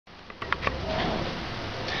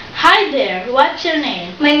Hi there, what's your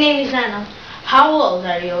name? My name is Anna. How old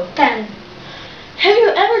are you? 10. Have you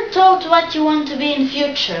ever thought what you want to be in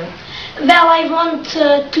future? Well, I want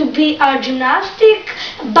to be a gymnastic,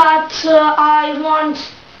 but I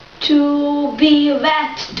want to be a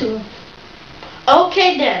vet too.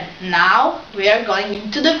 Okay then, now we are going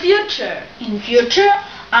into the future. In future,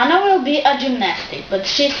 Anna will be a gymnastic, but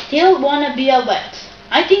she still wanna be a vet.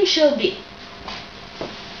 I think she'll be.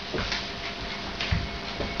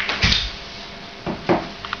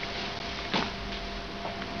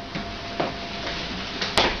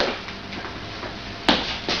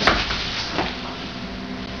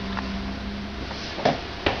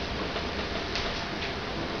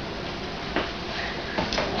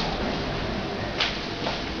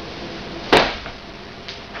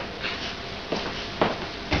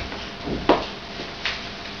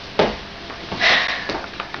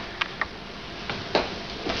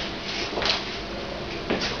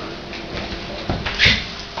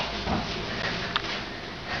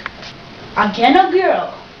 Again a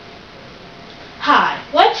girl. Hi,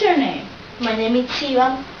 what's your name? My name is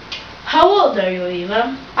Ivan. How old are you,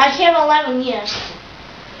 Ivan? I have 11 years.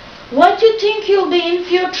 What do you think you'll be in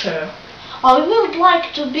future? I would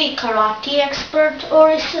like to be karate expert or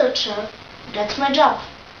researcher. That's my job.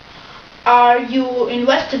 Are you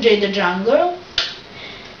investigate the jungle?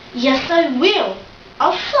 Yes, I will.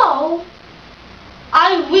 Also,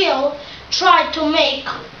 I will try to make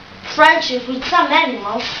friendship with some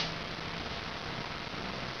animals.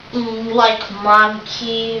 Like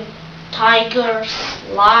monkey, tigers,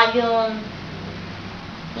 lion,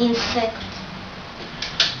 insect.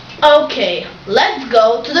 Okay, let's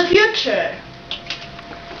go to the future.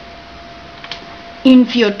 In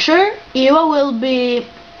future, Eva will be,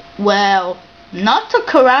 well, not a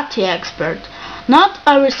karate expert, not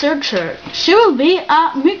a researcher. She will be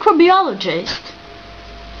a microbiologist.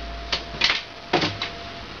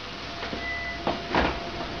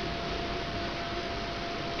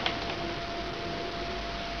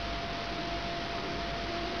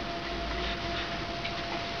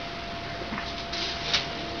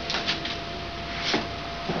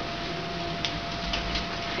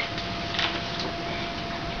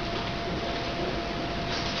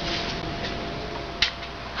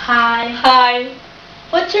 Hi. Hi,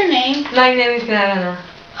 What's your name? my name is Nevena.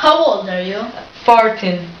 How old are you?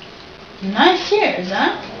 14. Nice years,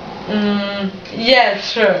 huh?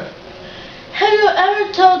 Yes, sure. Have you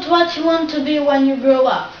ever thought what you want to be when you grow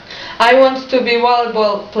up? I want to be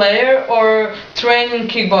volleyball player or train in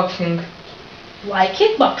kickboxing. Why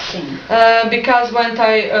kickboxing? Because when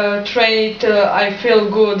I train it, I feel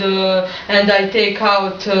good and I take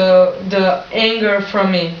out the anger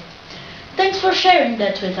from me. Thanks for sharing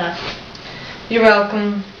that with us. You're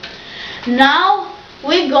welcome. Now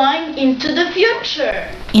we're going into the future.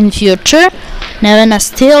 In future, Nevena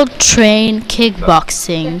still train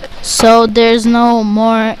kickboxing, so there's no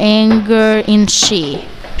more anger in she.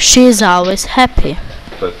 She is always happy.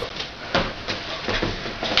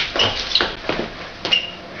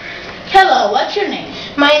 Hello, what's your name?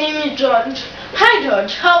 My name is George. Hi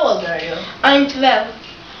George, how old are you? I'm 12.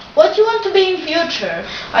 What do you want to be in future?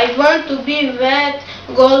 I want to be vet,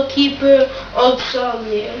 goalkeeper, or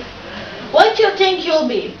soldier. What do you think you'll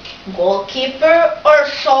be? Goalkeeper or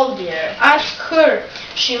soldier? Ask her.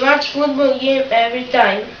 She watches football game every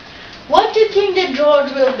time. What do you think that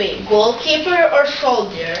George will be? Goalkeeper or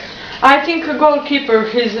soldier? I think a goalkeeper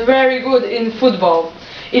is very good in football.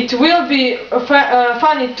 It will be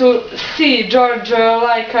funny to see George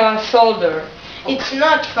like a soldier. It's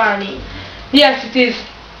not funny. Yes, it is.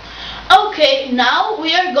 Okay, now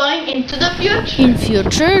we are going into the future. In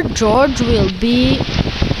future, George will be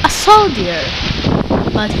a soldier,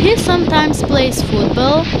 but he sometimes plays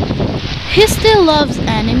football. He still loves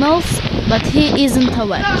animals, but he isn't a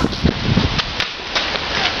vet.